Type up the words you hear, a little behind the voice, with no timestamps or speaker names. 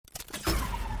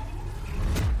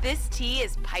This tea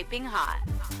is piping hot.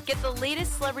 Get the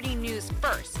latest celebrity news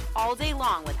first all day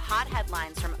long with hot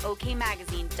headlines from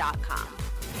okmagazine.com.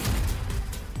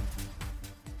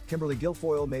 Kimberly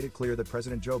Guilfoyle made it clear that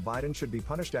President Joe Biden should be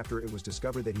punished after it was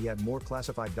discovered that he had more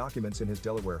classified documents in his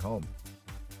Delaware home.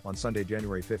 On Sunday,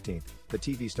 January 15th, the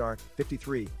TV star,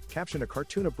 53, captioned a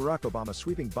cartoon of Barack Obama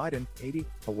sweeping Biden, 80,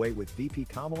 away with VP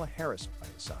Kamala Harris by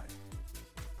his side.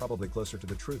 Probably closer to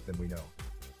the truth than we know.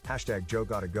 #Joe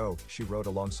gotta go, she wrote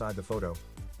alongside the photo.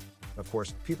 Of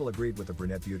course, people agreed with the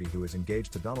brunette beauty who is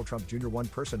engaged to Donald Trump Jr. One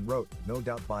person wrote, "No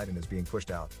doubt Biden is being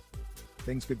pushed out.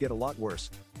 Things could get a lot worse.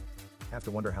 Have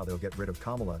to wonder how they'll get rid of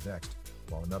Kamala next,"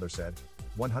 while another said,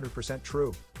 100%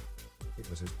 true. It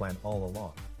was his plan all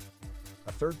along.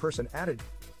 A third person added,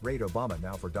 "Raid Obama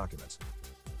now for documents."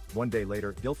 One day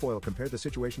later, Guilfoyle compared the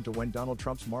situation to when Donald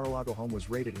Trump's Mar-a-Lago home was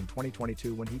raided in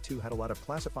 2022 when he too had a lot of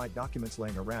classified documents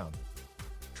laying around.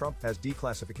 Trump has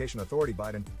declassification authority,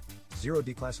 Biden. 0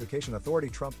 declassification authority,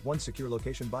 Trump. 1 secure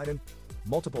location, Biden.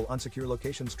 Multiple unsecure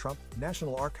locations, Trump.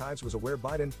 National Archives was aware,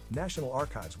 Biden. National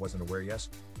Archives wasn't aware, yes.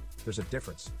 There's a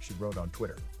difference, she wrote on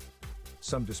Twitter.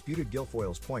 Some disputed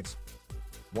Guilfoyle's points.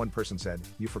 One person said,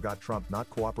 "You forgot Trump not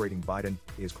cooperating, Biden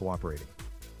is cooperating.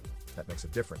 That makes a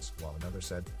difference," while another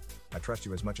said, "I trust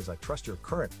you as much as I trust your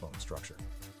current phone structure."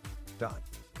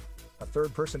 A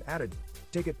third person added,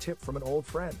 "Take a tip from an old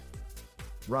friend.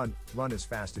 Run as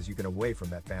fast as you can away from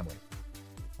that family."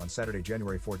 On Saturday,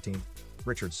 January 14th,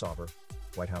 Richard Sauber,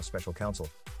 White House special counsel,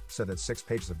 said that 6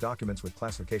 pages of documents with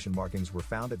classification markings were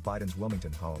found at Biden's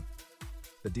Wilmington home.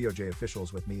 "The DOJ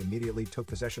officials with me immediately took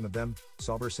possession of them,"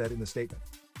 Sauber said in the statement.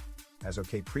 As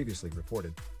OK previously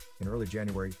reported, in early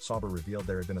January, Sauber revealed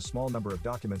there had been a small number of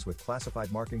documents with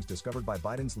classified markings discovered by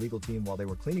Biden's legal team while they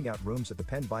were cleaning out rooms at the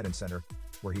Penn Biden Center,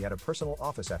 where he had a personal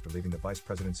office after leaving the vice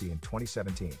presidency in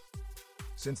 2017.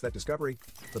 Since that discovery,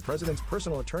 the president's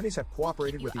personal attorneys have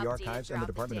cooperated with the archives and the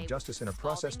Department of Justice in a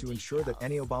process to ensure that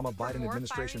any Obama-Biden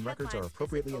administration records are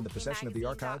appropriately in the possession of the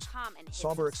archives,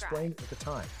 Sauber explained at the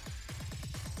time.